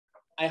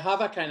I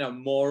have a kind of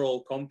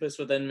moral compass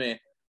within me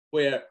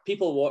where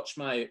people watch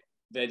my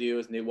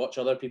videos and they watch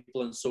other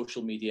people on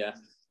social media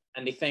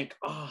and they think,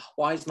 oh,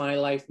 why is my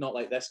life not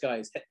like this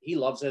guy's? He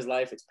loves his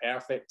life. It's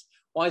perfect.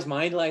 Why is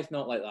my life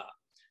not like that?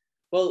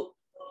 Well,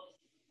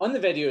 on the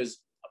videos,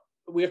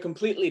 we're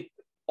completely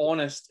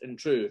honest and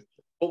true,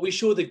 but we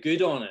show the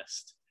good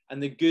honest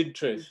and the good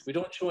truth. We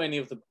don't show any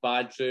of the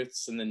bad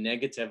truths and the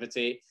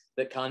negativity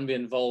that can be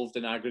involved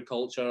in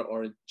agriculture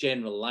or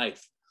general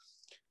life.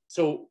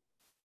 So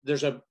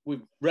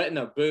we've written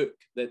a book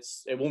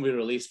it won't be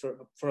released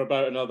for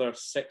about another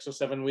 6 or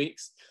 7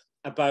 weeks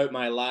about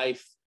my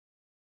life.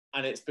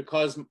 And it's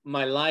because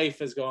my life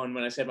has gone,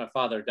 when I said my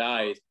father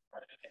died,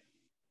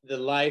 the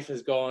life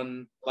has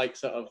gone like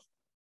sort of,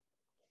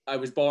 I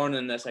was born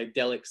in this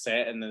idyllic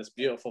setting, this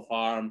beautiful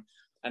farm,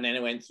 and then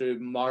it went through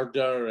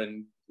murder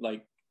and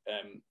like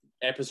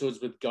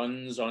episodes with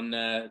guns on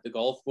the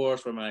golf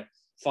course where my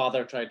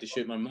father tried to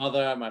shoot my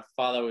mother. My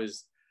father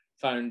was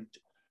found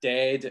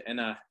dead in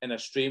a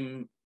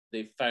stream.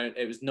 They found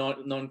it was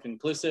not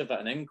non-conclusive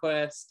at an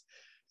inquest.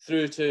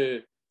 Through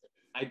to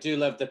I do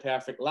live the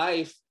perfect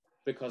life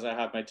because I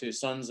have my 2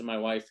 sons and my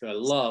wife who I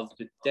love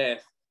to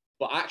death.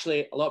 But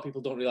actually, a lot of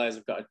people don't realize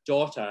I've got a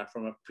daughter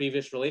from a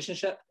previous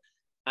relationship.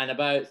 And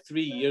about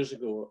 3 years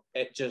ago,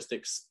 it just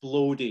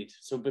exploded.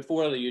 So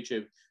before the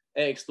YouTube,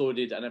 it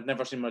exploded, and I've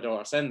never seen my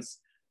daughter since.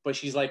 But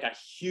she's like a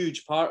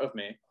huge part of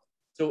me.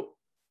 So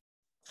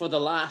for the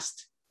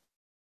last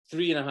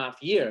 3.5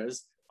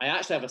 years, I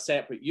actually have a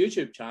separate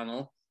YouTube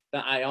channel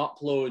that I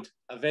upload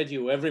a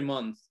video every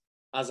month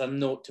as a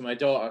note to my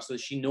daughter, so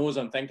she knows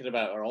I'm thinking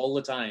about her all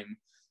the time.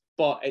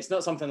 But it's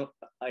not something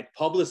I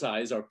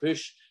publicize or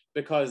push,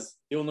 because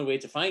the only way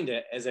to find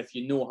it is if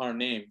you know her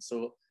name.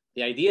 So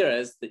the idea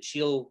is that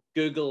she'll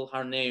Google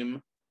her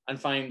name and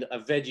find a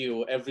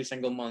video every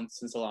single month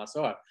since the last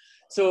hour.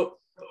 So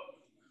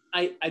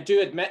I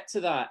do admit to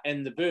that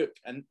in the book.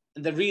 And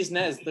the reason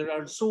is there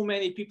are so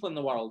many people in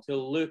the world who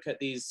look at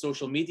these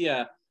social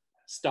media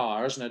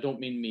stars, and I don't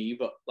mean me,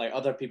 but like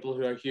other people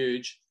who are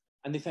huge,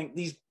 and they think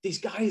these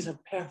guys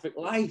have perfect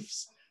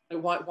lives.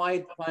 Like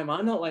why am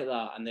I not like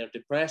that? And they're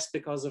depressed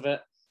because of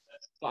it.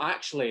 But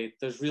actually,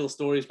 there's real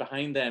stories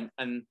behind them,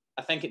 and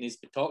I think it needs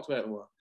to be talked about more.